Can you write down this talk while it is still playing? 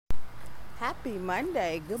Happy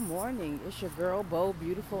Monday. Good morning. It's your girl, Bo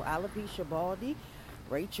Beautiful Alopecia Baldy,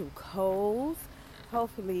 Rachel Coles.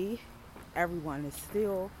 Hopefully, everyone is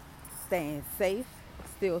still staying safe,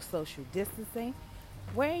 still social distancing,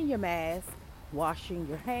 wearing your mask, washing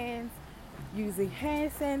your hands, using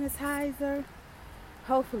hand sanitizer.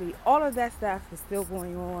 Hopefully, all of that stuff is still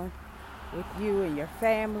going on with you and your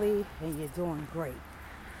family, and you're doing great.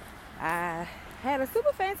 I had a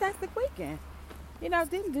super fantastic weekend.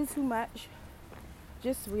 Didn't do too much,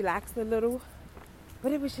 just relaxed a little,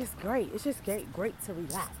 but it was just great. It's just great to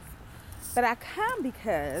relax. But I come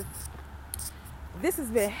because this has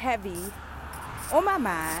been heavy on my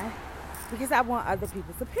mind because I want other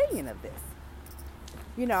people's opinion of this.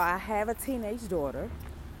 I have a teenage daughter.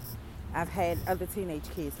 I've had other teenage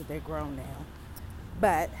kids, but they're grown now.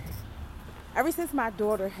 But ever since my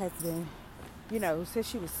daughter has been, since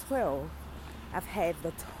she was 12, I've had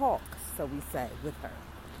the talk, so we say, with her.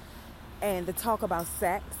 And the talk about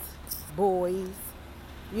sex, boys,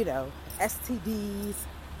 STDs,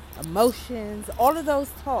 emotions, all of those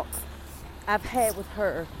talks I've had with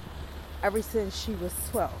her ever since she was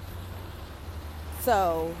 12.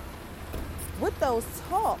 So with those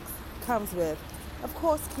talks comes with, of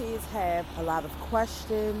course, kids have a lot of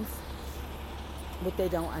questions, what they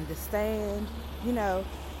don't understand,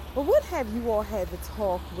 But what have you all had to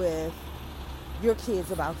talk with your kids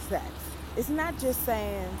about sex? It's not just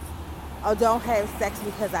saying, oh, don't have sex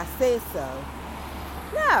because I said so.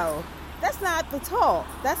 No, that's not the talk.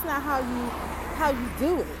 That's not how you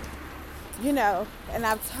do it. And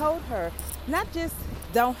I've told her, not just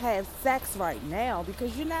don't have sex right now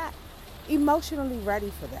because you're not emotionally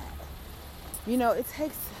ready for that. It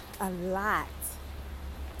takes a lot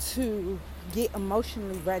to get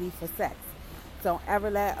emotionally ready for sex. Don't ever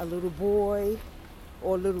let a little boy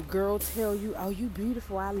or a little girl tell you, oh, you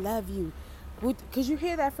beautiful, I love you. Because you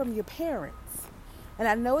hear that from your parents. And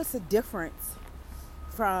I know it's a difference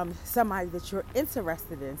from somebody that you're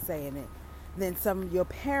interested in saying it than some of your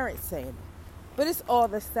parents saying it. But it's all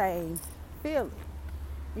the same feeling,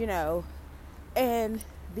 and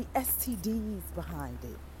the STDs behind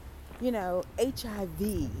it.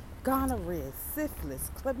 HIV, gonorrhea, syphilis,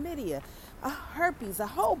 chlamydia, herpes, a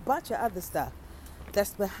whole bunch of other stuff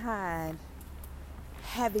that's behind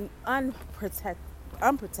having unprotected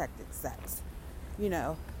sex.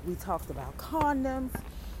 We talked about condoms.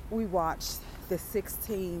 We watched the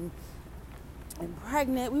 16 and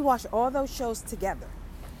Pregnant. We watched all those shows together.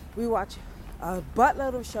 We watch a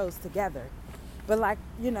buttload of shows together. But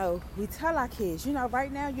we tell our kids,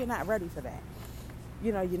 right now you're not ready for that.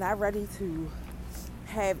 You're not ready to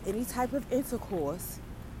have any type of intercourse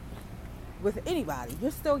with anybody.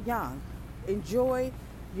 You're still young. Enjoy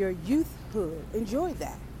your youthhood. Enjoy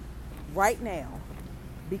that right now.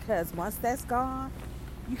 Because once that's gone,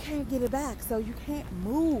 you can't get it back. So you can't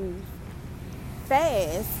move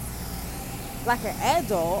fast like an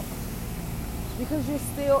adult because you're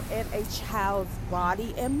still in a child's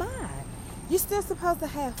body and mind. You're still supposed to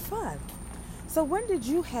have fun. So when did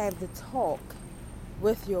you have the talk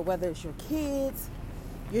with whether it's your kids,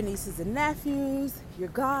 your nieces and nephews, your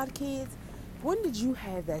godkids? When did you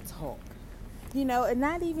have that talk? And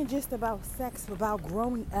not even just about sex, but about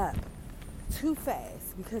growing up too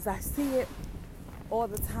fast, because I see it all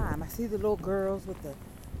the time. I see the little girls with the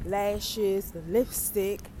lashes, the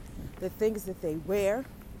lipstick, the things that they wear.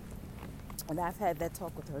 And I've had that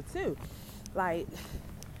talk with her too.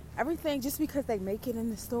 Everything, just because they make it in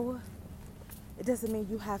the store, it doesn't mean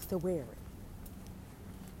you have to wear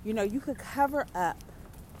it. You could cover up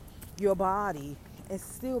your body and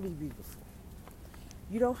still be beautiful.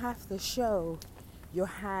 You don't have to show your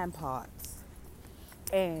hind parts,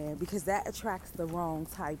 and because that attracts the wrong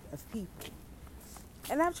type of people.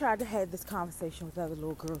 And I've tried to have this conversation with other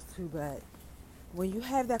little girls too, but when you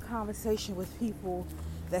have that conversation with people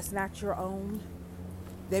that's not your own,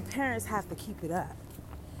 their parents have to keep it up.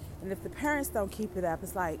 And if the parents don't keep it up,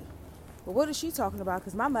 it's like, well, what is she talking about?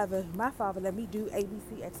 Because my father let me do A, B,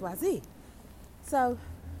 C, X, Y, Z. So,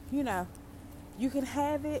 you can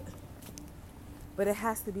have it, but it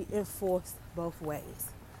has to be enforced both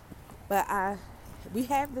ways. But we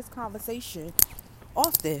have this conversation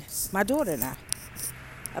often, my daughter and I,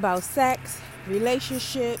 about sex,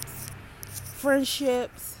 relationships,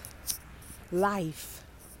 friendships, life,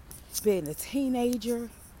 being a teenager,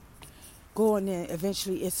 going in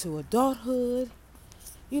eventually into adulthood.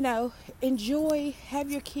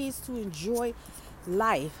 Have your kids to enjoy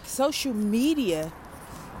life. Social media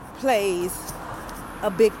plays a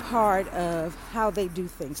big part of how they do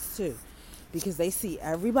things too, because they see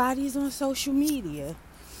everybody's on social media.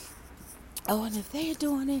 Oh, and if they're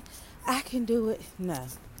doing it, I can do it. No.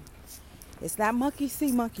 It's not monkey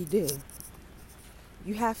see, monkey do.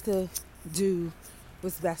 You have to do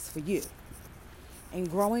what's best for you. And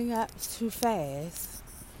growing up too fast,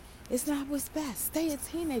 it's not what's best. Stay a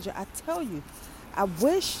teenager. I tell you, I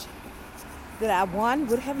wish that I, one,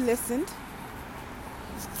 would have listened.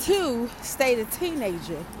 Two, stayed a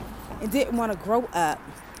teenager and didn't want to grow up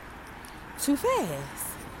too fast.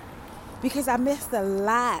 Because I missed a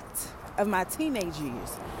lot of my teenage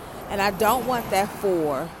years. And I don't want that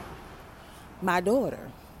for my daughter.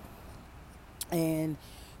 And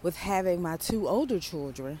with having my two older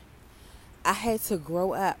children, I had to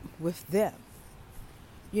grow up with them.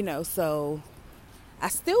 You know, so I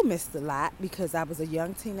still missed a lot because I was a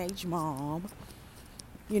young teenage mom,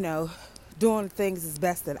 you know, doing things as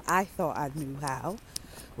best that I thought I knew how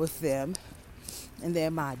with them. And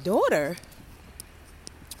then my daughter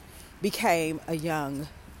became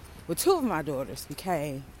two of my daughters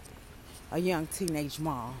became a young teenage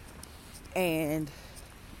mom. And,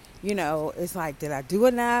 you know, it's like, did I do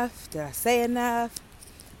enough? Did I say enough?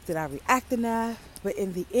 Did I react enough? But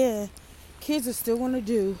in the end, kids are still going to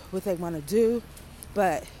do what they want to do.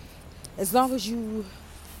 But as long as you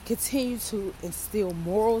continue to instill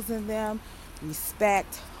morals in them,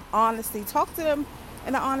 respect, honesty, talk to them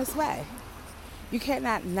in an honest way. You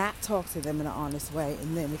cannot not talk to them in an honest way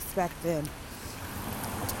and then expect them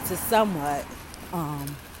to somewhat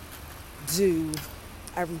do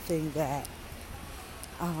everything that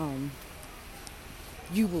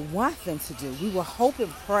you would want them to do. We will hope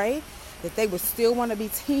and pray that they would still want to be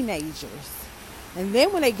teenagers. And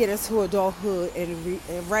then when they get into adulthood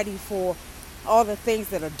and ready for all the things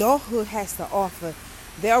that adulthood has to offer,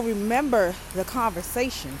 they'll remember the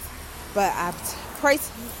conversations. But I pray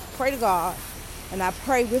to God, and I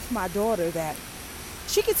pray with my daughter that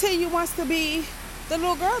she wants to be the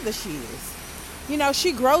little girl that she is. You know,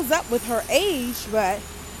 she grows up with her age, but,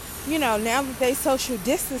 you know, now that they social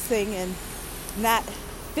distancing and not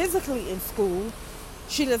physically in school,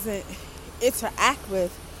 she doesn't interact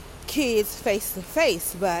with kids face to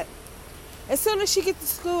face. But as soon as she gets to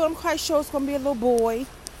school, I'm quite sure it's going to be a little boy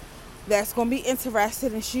that's going to be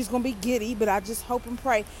interested, and she's going to be giddy. But I just hope and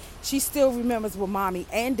pray she still remembers what mommy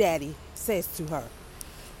and daddy says to her,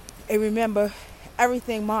 and remember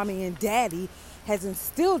everything mommy and daddy has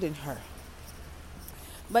instilled in her.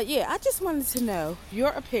 But yeah, I just wanted to know your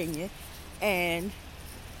opinion, and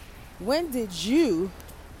when did you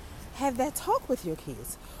have that talk with your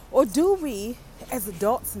kids? Or do we, as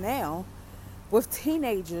adults now, with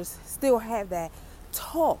teenagers, still have that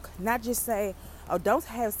talk? Not just say, oh, don't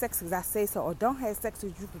have sex because I say so, or don't have sex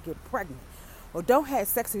because you could get pregnant, or don't have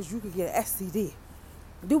sex because you could get an STD.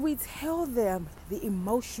 Do we tell them the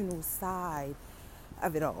emotional side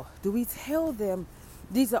of it all? Do we tell them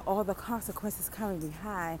these are all the consequences coming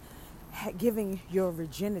behind giving your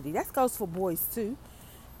virginity? That goes for boys too.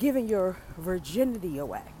 Giving your virginity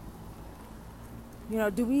away. You know,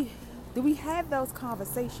 do we have those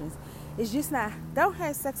conversations? It's just not, don't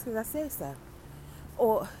have sex because I said so.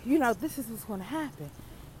 Or, you know, this is what's going to happen.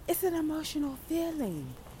 It's an emotional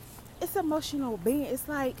feeling. It's emotional being. It's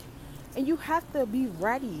like, and you have to be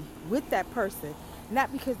ready with that person.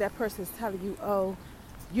 Not because that person is telling you, oh,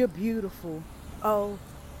 you're beautiful. Oh,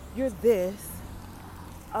 you're this.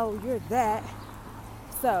 Oh, you're that.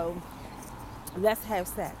 So, let's have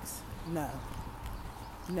sex. No.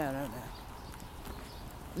 No.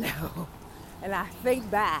 And I think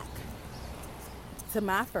back to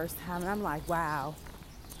my first time, and I'm like, wow,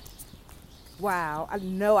 I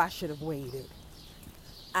know I should have waited.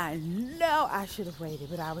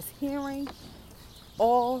 But I was hearing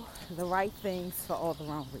all the right things for all the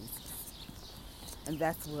wrong reasons. And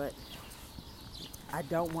that's what I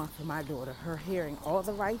don't want for my daughter, her hearing all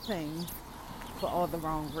the right things for all the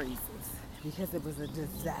wrong reasons, because it was a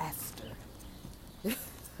disaster.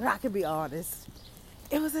 I can be honest.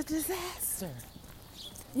 It was a disaster.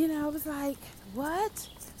 You know, it was like, what?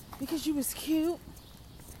 Because you was cute?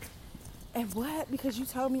 And what? Because you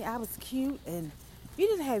told me I was cute and you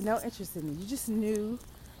didn't have no interest in me. You just knew,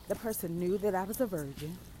 the person knew that I was a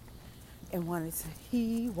virgin and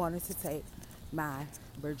he wanted to take my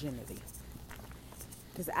virginity.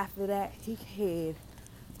 Because after that, he had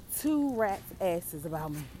 2 rats' asses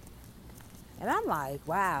about me. And I'm like,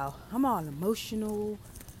 wow, I'm all emotional.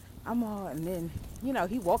 And then, you know,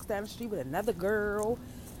 he walks down the street with another girl.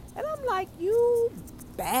 And I'm like, you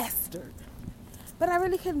bastard. But I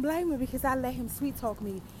really couldn't blame him because I let him sweet talk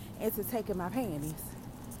me into taking my panties.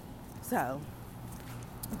 So,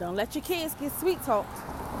 don't let your kids get sweet talked.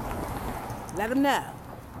 Let them know.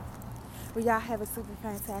 Well, y'all have a super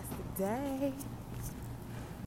fantastic day.